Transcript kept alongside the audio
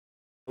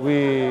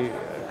We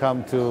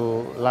come to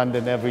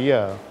London every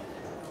year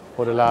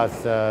for the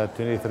last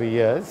 23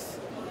 years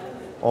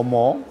or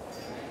more.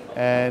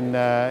 And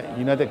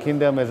United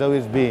Kingdom has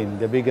always been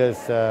the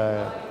biggest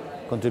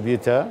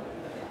contributor,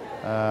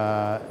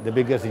 the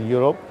biggest in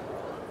Europe.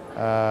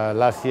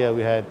 Last year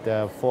we had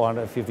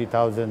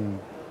 450,000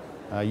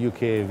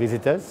 UK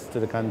visitors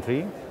to the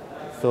country.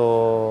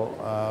 So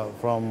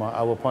from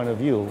our point of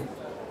view,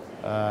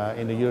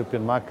 in the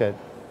European market,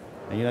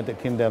 the United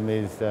Kingdom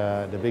is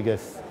the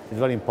biggest. It's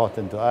very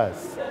important to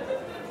us.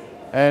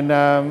 And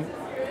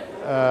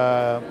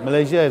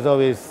Malaysia has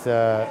always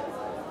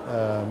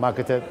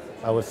marketed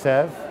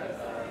ourselves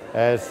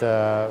as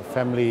a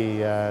family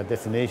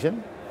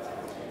destination.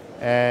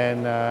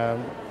 And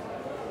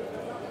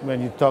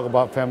when you talk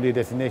about family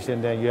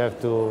destination, then you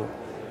have to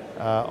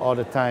all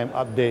the time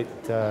update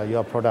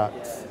your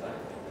products.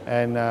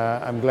 And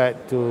I'm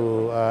glad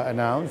to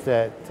announce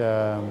that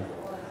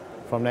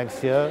from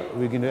next year,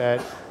 we're going to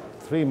add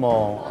 3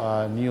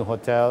 more new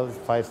hotels,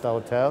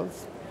 5-star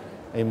hotels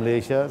in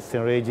Malaysia,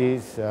 St.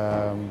 Regis,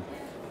 and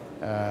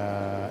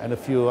a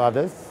few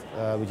others,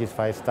 which is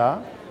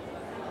 5-star.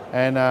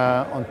 And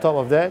on top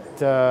of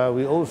that,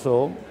 we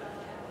also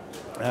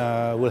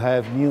will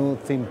have new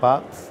theme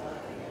parks,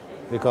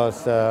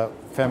 because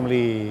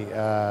family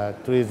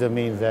tourism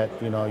means that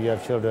you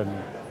have children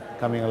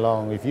coming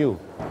along with you.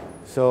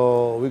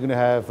 So we're going to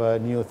have a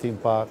new theme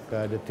park,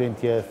 the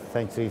 20th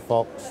Century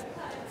Fox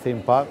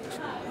theme park,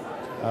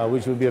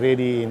 which will be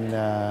ready in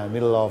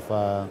middle of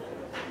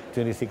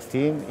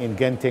 2016 in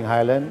Genting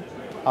Highland,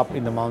 up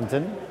in the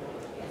mountain.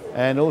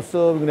 And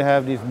also we're going to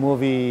have this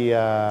movie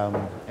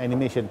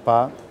animation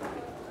park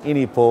in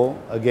Ipoh,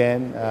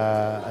 again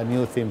a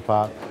new theme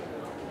park.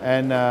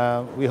 And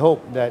we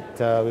hope that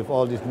with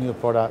all these new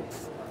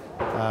products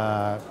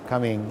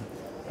coming,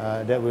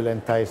 that will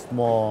entice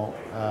more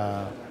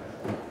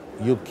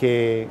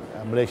UK,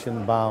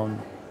 Malaysian-bound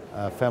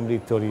family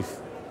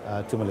tourists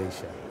to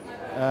Malaysia.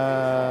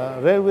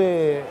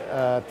 Railway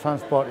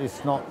transport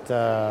is not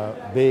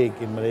big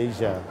in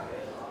Malaysia,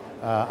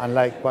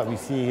 unlike what we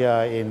see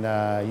here in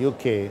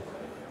UK.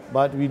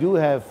 But we do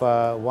have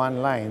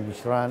one line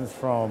which runs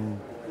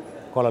from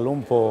Kuala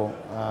Lumpur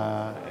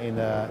in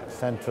the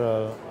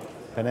central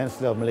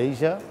peninsula of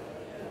Malaysia.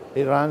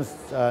 It runs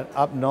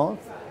up north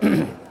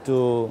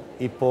to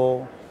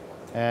Ipoh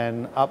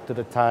and up to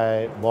the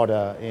Thai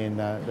border in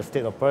the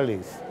state of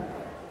Perlis.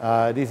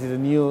 This is a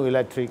new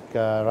electric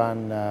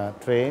run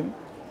train,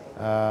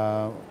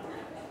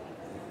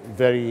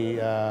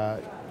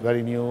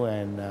 very new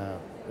and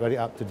very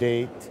up to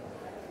date,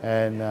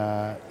 and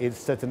it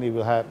certainly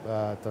will help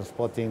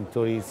transporting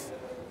tourists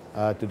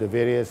to the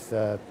various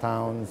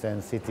towns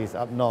and cities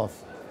up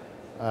north.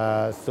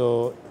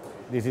 So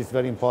this is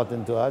very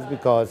important to us,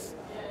 because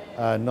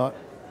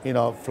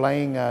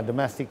flying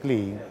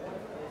domestically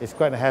is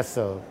quite a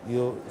hassle.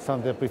 You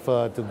sometimes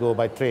prefer to go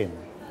by train.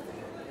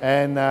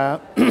 And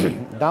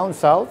down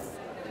south,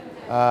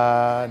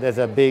 there's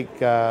a big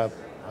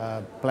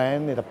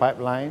plan in the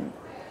pipeline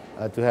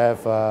to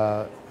have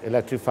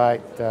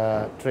electrified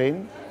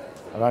train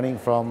running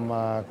from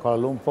Kuala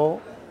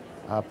Lumpur,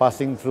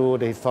 passing through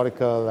the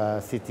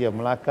historical city of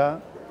Malacca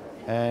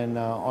and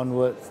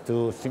onwards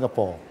to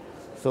Singapore.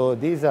 So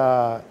these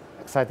are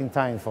exciting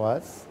times for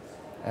us,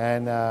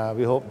 and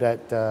we hope that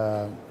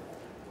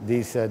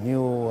this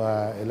new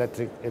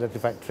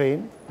electrified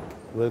train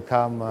will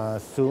come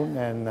soon.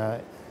 And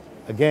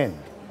again,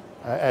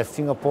 as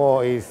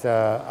Singapore is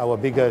our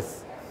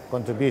biggest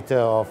contributor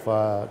of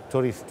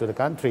tourists to the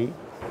country,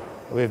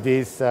 with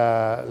this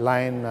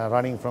line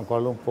running from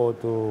Kuala Lumpur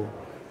to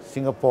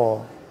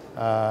Singapore,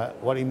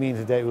 what it means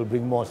is that it will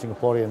bring more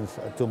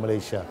Singaporeans to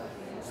Malaysia.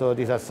 So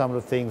these are some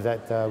of the things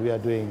that we are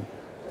doing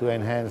to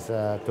enhance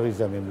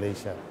tourism in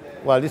Malaysia.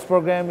 Well, this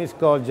program is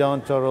called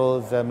John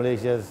Torrell's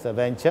Malaysia's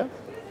Venture,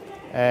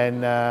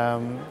 and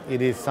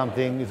it is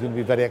something that's going to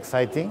be very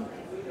exciting.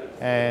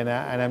 And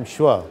I'm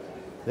sure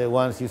that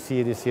once you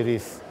see this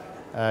series,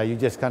 you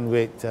just can't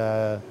wait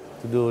to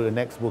do the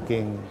next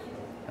booking,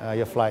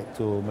 your flight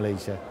to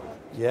Malaysia.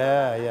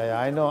 Yeah.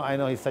 I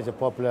know he's such a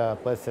popular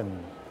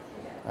person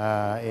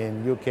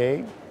in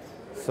UK.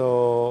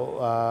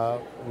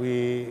 So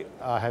we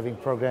are having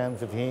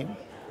programs with him,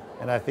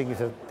 and I think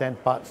it's a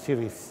 10-part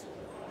series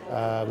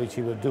which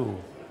he will do.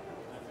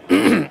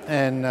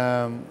 And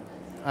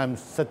I'm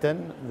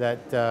certain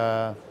that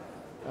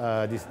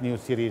this new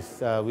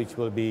series, which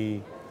will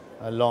be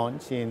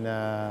launched in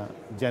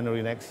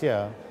January next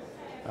year,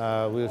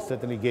 will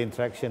certainly gain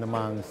traction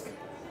amongst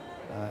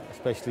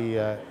especially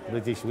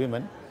British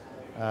women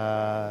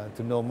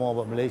to know more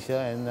about Malaysia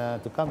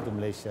and to come to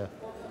Malaysia.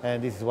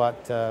 And this is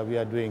what we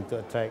are doing to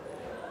attract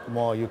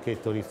more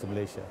UK tourists to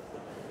Malaysia.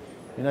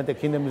 United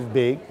Kingdom is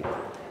big,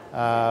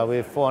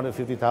 with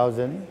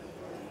 450,000.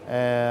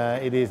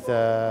 It is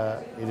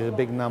a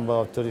big number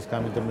of tourists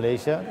coming to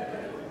Malaysia.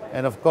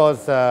 And of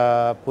course,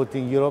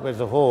 putting Europe as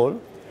a whole,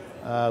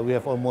 we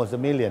have almost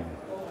 1 million.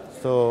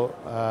 So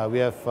we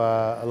have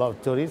a lot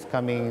of tourists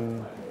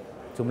coming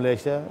to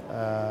Malaysia.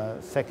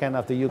 Second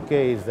after UK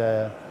is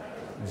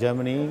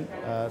Germany,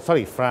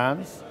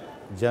 France,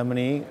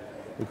 Germany,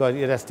 because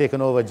it has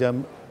taken over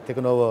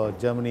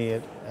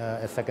Germany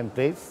at second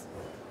place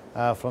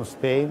from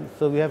Spain.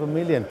 So we have 1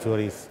 million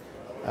tourists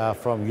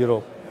from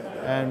Europe,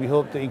 and we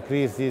hope to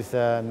increase this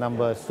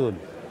number soon.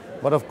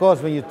 But of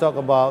course, when you talk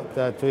about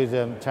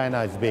tourism,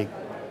 China is big.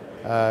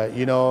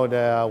 You know,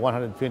 there are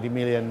 120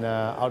 million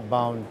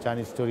outbound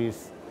Chinese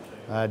tourists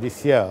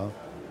this year,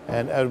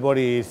 and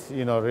everybody is,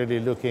 you know, really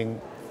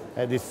looking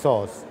at this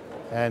source.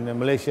 And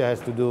Malaysia has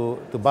to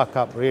back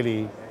up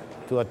really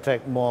to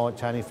attract more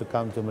Chinese to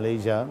come to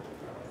Malaysia.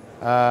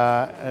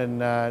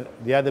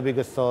 The other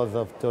biggest source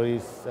of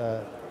tourist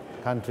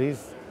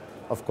countries,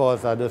 of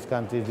course, are those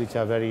countries which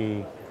are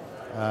very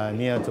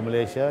near to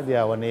Malaysia. They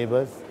are our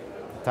neighbors: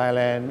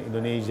 Thailand,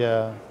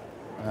 Indonesia,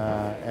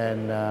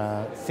 and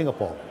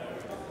Singapore.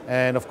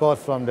 And of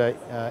course, from the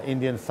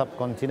Indian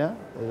subcontinent,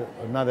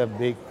 another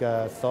big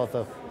source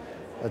of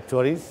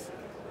tourists.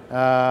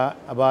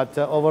 But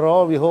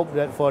overall, we hope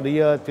that for the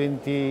year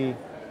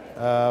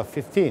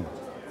 2015,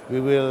 we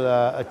will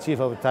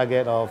achieve our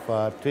target of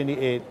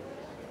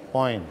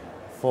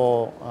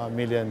 28.4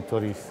 million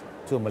tourists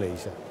to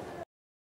Malaysia.